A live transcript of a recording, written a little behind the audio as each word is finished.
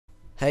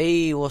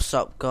Hey, what's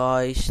up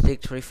guys,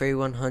 Getaway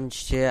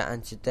here,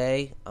 and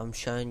today I'm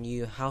showing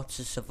you how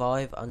to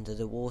survive under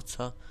the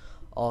water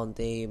on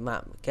the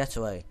map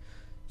Getaway.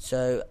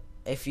 So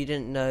if you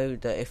didn't know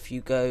that if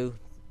you go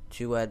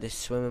to where this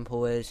swimming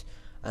pool is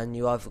and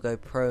you either go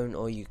prone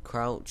or you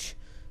crouch,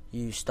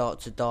 you start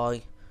to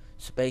die.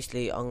 So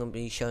basically I'm going to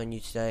be showing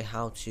you today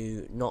how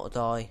to not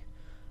die,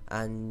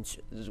 and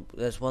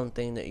there's one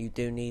thing that you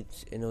do need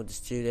in order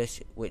to do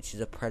this, which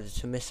is a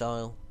predator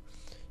missile.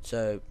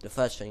 So the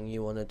first thing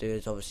you want to do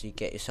is obviously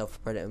get yourself a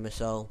predator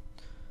missile,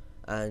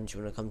 and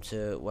you want to come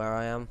to where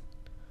I am,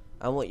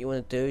 and what you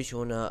want to do is you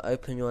want to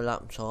open your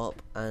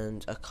laptop,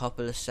 and a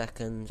couple of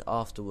seconds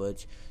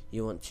afterwards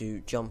you want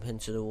to jump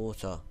into the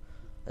water.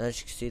 And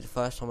as you can see, the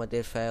first time I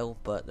did fail,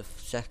 but the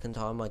second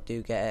time I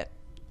do get it.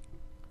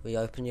 We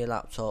open your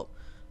laptop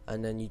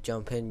and then you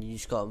jump in. You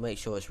just got to make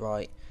sure it's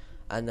right,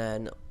 and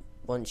then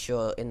once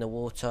you're in the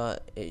water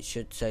it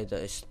should say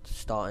that it's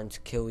starting to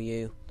kill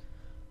you,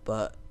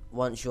 but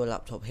once your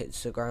laptop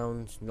hits the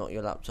ground, not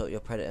your laptop, your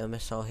predator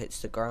missile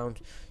hits the ground,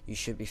 you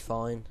should be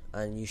fine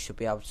and you should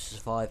be able to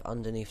survive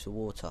underneath the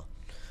water.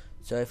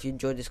 So if you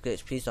enjoyed this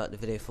glitch, please like the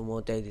video for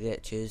more daily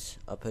glitches.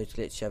 I post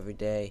glitches every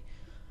day,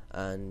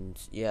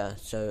 and yeah,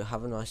 so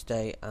have a nice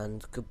day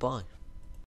and goodbye.